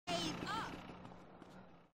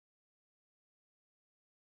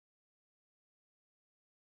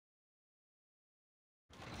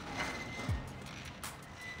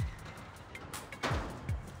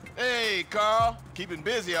Hey, Carl. Keeping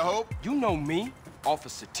busy, I hope. You know me,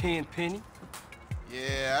 Officer Tenpenny.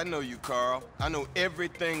 Yeah, I know you, Carl. I know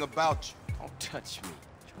everything about you. Don't touch me,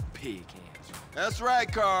 you pig hands. That's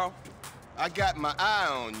right, Carl. I got my eye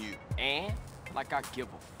on you. And? Like I give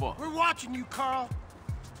a fuck. We're watching you, Carl.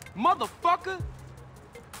 Motherfucker!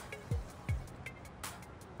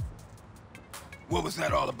 What was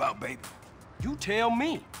that all about, baby? You tell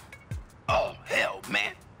me. Oh, hell,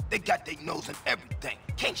 man. They got their nose in everything.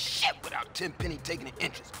 Can't shit without Tenpenny taking an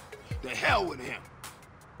interest. The hell with him.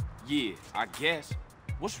 Yeah, I guess.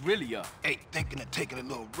 What's really up? Ain't thinking of taking a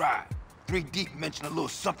little ride. 3 Deep mentioned a little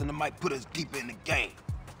something that might put us deeper in the game.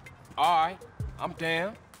 All right, I'm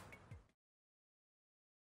down.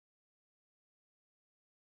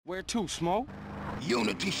 Where to, Smoke?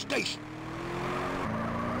 Unity Station.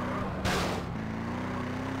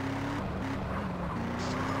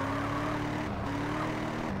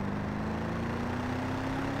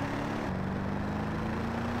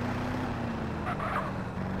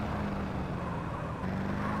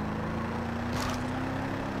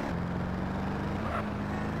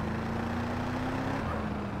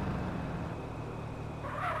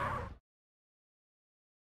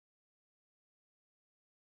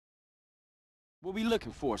 What we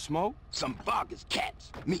looking for, Smoke? Some Vargas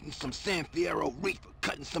cats, meeting some San Fierro reefer,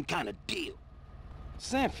 cutting some kind of deal.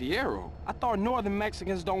 San Fierro? I thought Northern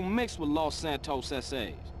Mexicans don't mix with Los Santos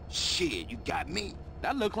SAs. Shit, you got me.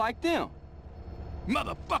 That look like them.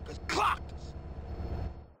 Motherfuckers clocked us.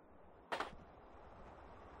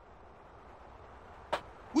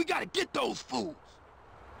 We gotta get those fools.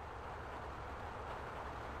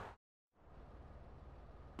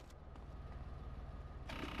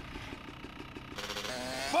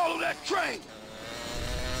 Follow that train!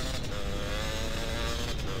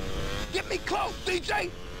 Get me close, CJ!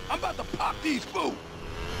 I'm about to pop these fools!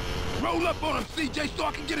 Roll up on them, CJ, so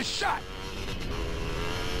I can get a shot!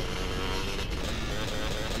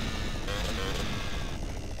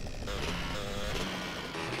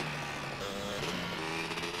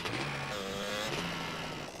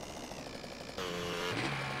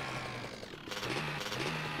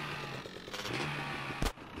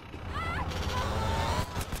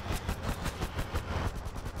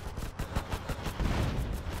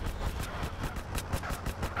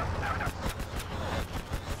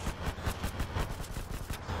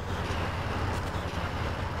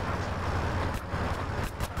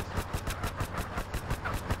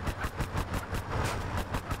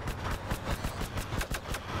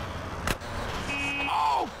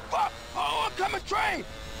 Coming train!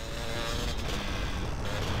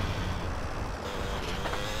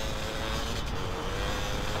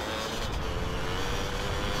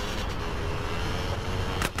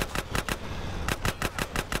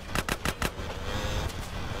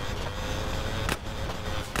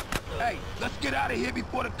 Hey, let's get out of here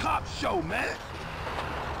before the cops show, man!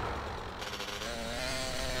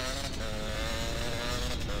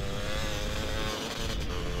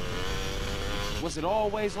 Was it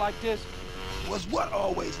always like this? Was what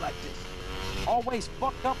always like this? Always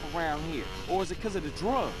fucked up around here? Or is it because of the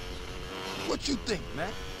drugs? What you think,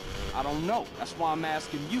 man? I don't know. That's why I'm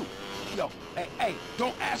asking you. Yo, hey,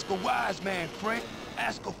 don't ask a wise man, friend.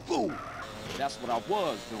 Ask a fool. That's what I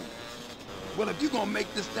was doing. Well, if you gonna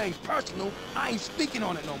make this thing personal, I ain't speaking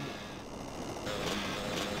on it no more.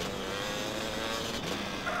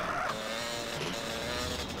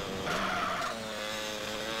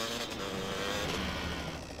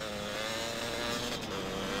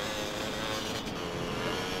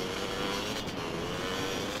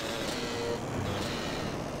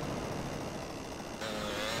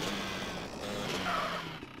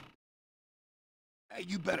 Hey,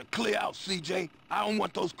 you better clear out, CJ. I don't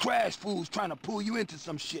want those crash fools trying to pull you into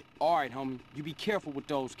some shit. All right, homie. You be careful with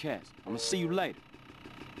those cats. I'm gonna see you later.